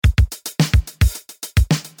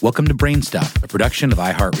Welcome to Brain Stuff, a production of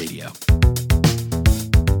iHeartRadio.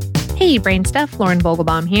 Hey, Brain Stuff, Lauren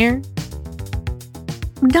Vogelbaum here.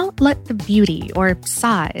 Don't let the beauty or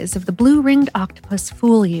size of the blue-ringed octopus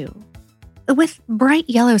fool you. With bright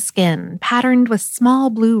yellow skin patterned with small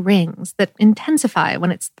blue rings that intensify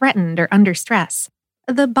when it's threatened or under stress,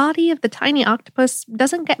 the body of the tiny octopus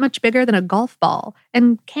doesn't get much bigger than a golf ball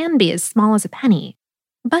and can be as small as a penny.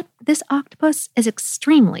 But this octopus is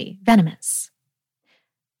extremely venomous.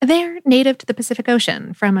 They're native to the Pacific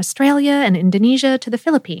Ocean, from Australia and Indonesia to the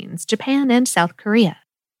Philippines, Japan, and South Korea.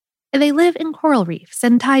 They live in coral reefs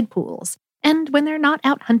and tide pools, and when they're not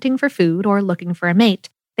out hunting for food or looking for a mate,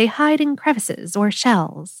 they hide in crevices or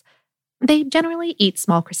shells. They generally eat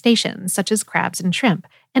small crustaceans, such as crabs and shrimp,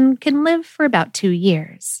 and can live for about 2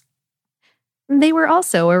 years. They were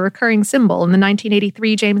also a recurring symbol in the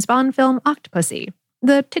 1983 James Bond film Octopussy.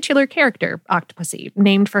 The titular character, Octopussy,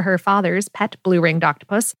 named for her father's pet blue-ringed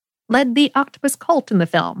octopus, led the octopus cult in the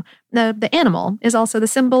film. The animal is also the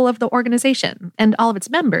symbol of the organization, and all of its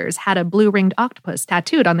members had a blue-ringed octopus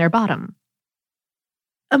tattooed on their bottom.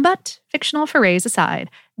 But, fictional forays aside,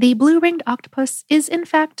 the blue-ringed octopus is in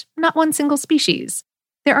fact not one single species.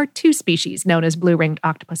 There are 2 species known as blue-ringed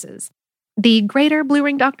octopuses: the greater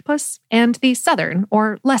blue-ringed octopus and the southern,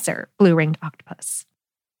 or lesser, blue-ringed octopus.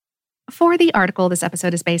 For the article this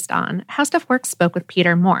episode is based on, How Stuff Works spoke with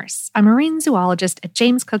Peter Morse, a marine zoologist at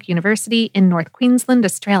James Cook University in North Queensland,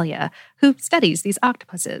 Australia, who studies these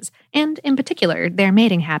octopuses, and in particular, their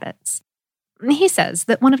mating habits. He says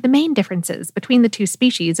that one of the main differences between the 2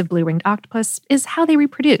 species of blue-ringed octopus is how they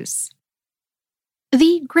reproduce.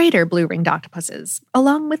 The greater blue-ringed octopuses,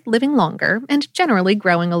 along with living longer and generally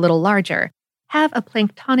growing a little larger, have a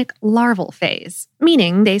planktonic larval phase,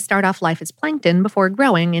 meaning they start off life as plankton before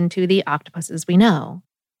growing into the octopuses we know.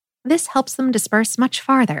 This helps them disperse much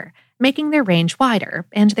farther, making their range wider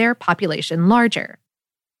and their population larger.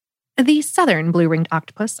 The southern blue-ringed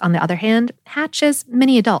octopus, on the other hand, hatch as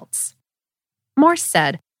mini adults. Morse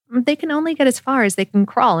said they can only get as far as they can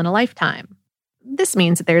crawl in a lifetime. This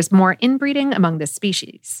means that there's more inbreeding among this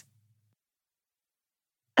species.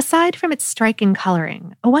 Aside from its striking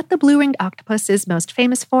coloring, what the blue-ringed octopus is most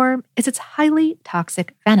famous for is its highly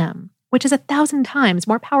toxic venom, which is 1,000 times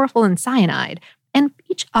more powerful than cyanide, and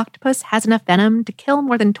each octopus has enough venom to kill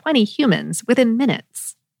more than 20 humans within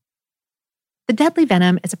minutes. The deadly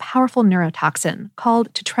venom is a powerful neurotoxin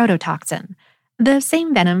called tetrodotoxin, the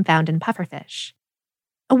same venom found in pufferfish.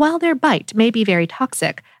 While their bite may be very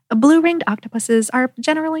toxic, blue-ringed octopuses are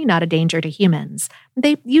generally not a danger to humans.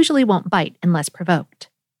 They usually won't bite unless provoked.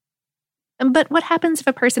 But what happens if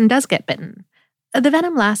a person does get bitten? The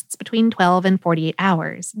venom lasts between 12 and 48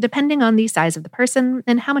 hours, depending on the size of the person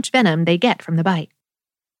and how much venom they get from the bite.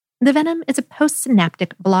 The venom is a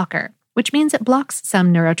postsynaptic blocker, which means it blocks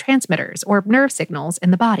some neurotransmitters or nerve signals in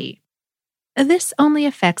the body. This only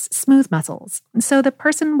affects smooth muscles, so the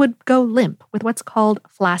person would go limp with what's called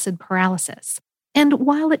flaccid paralysis. And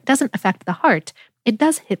while it doesn't affect the heart, it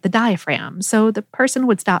does hit the diaphragm, so the person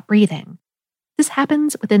would stop breathing. This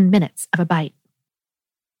happens within minutes of a bite.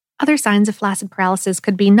 Other signs of flaccid paralysis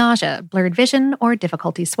could be nausea, blurred vision, or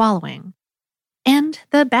difficulty swallowing. And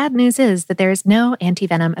the bad news is that there is no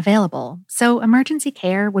antivenom available, so emergency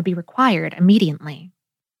care would be required immediately.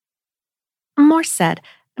 Morse said,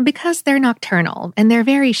 because they're nocturnal and they're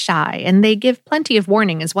very shy and they give plenty of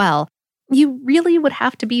warning as well, you really would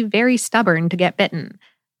have to be very stubborn to get bitten.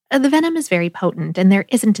 The venom is very potent and there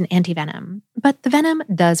isn't an antivenom, but the venom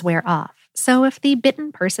does wear off. So if the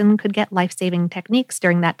bitten person could get life-saving techniques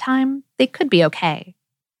during that time, they could be okay.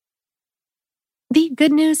 The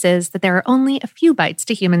good news is that there are only a few bites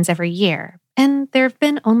to humans every year, and there have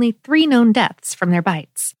been only 3 known deaths from their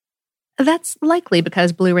bites. That's likely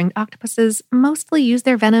because blue-ringed octopuses mostly use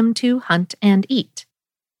their venom to hunt and eat.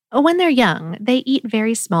 When they're young, they eat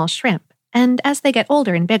very small shrimp, and as they get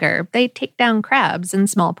older and bigger, they take down crabs and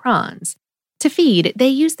small prawns. To feed, they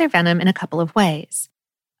use their venom in a couple of ways.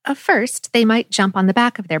 First, they might jump on the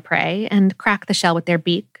back of their prey and crack the shell with their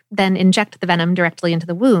beak, then inject the venom directly into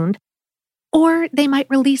the wound. Or they might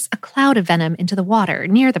release a cloud of venom into the water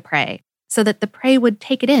near the prey, so that the prey would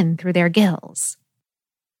take it in through their gills.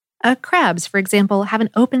 Crabs, for example, have an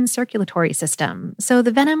open circulatory system, so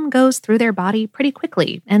the venom goes through their body pretty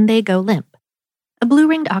quickly and they go limp.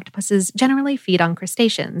 Blue-ringed octopuses generally feed on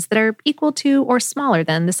crustaceans that are equal to or smaller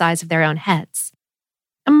than the size of their own heads.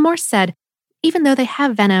 Morse said, even though they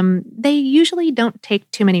have venom, they usually don't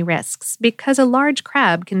take too many risks because a large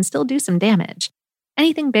crab can still do some damage.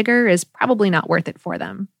 Anything bigger is probably not worth it for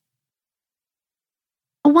them.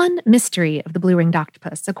 One mystery of the blue-ringed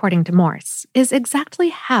octopus, according to Morse, is exactly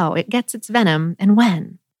how it gets its venom and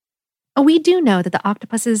when. We do know that the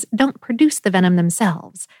octopuses don't produce the venom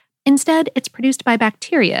themselves. Instead, it's produced by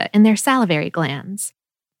bacteria in their salivary glands.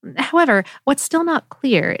 However, what's still not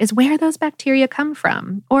clear is where those bacteria come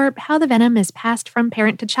from, or how the venom is passed from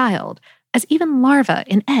parent to child, as even larvae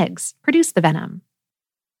in eggs produce the venom.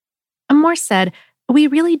 Morse said, "We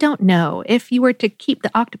really don't know if you were to keep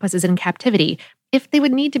the octopuses in captivity, if they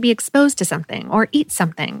would need to be exposed to something or eat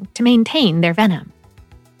something to maintain their venom.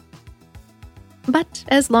 But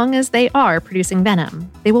as long as they are producing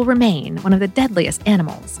venom, they will remain one of the deadliest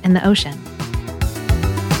animals in the ocean."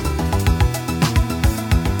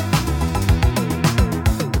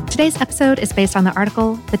 Today's episode is based on the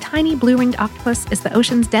article, "The Tiny Blue-Ringed Octopus is the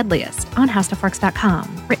Ocean's Deadliest" on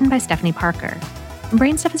HowStuffWorks.com, written by Stephanie Parker.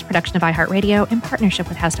 Brainstuff is a production of iHeartRadio in partnership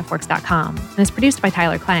with HowStuffWorks.com and is produced by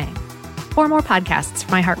Tyler Klang. For more podcasts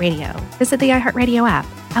from iHeartRadio, visit the iHeartRadio app,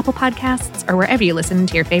 Apple Podcasts, or wherever you listen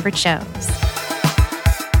to your favorite shows.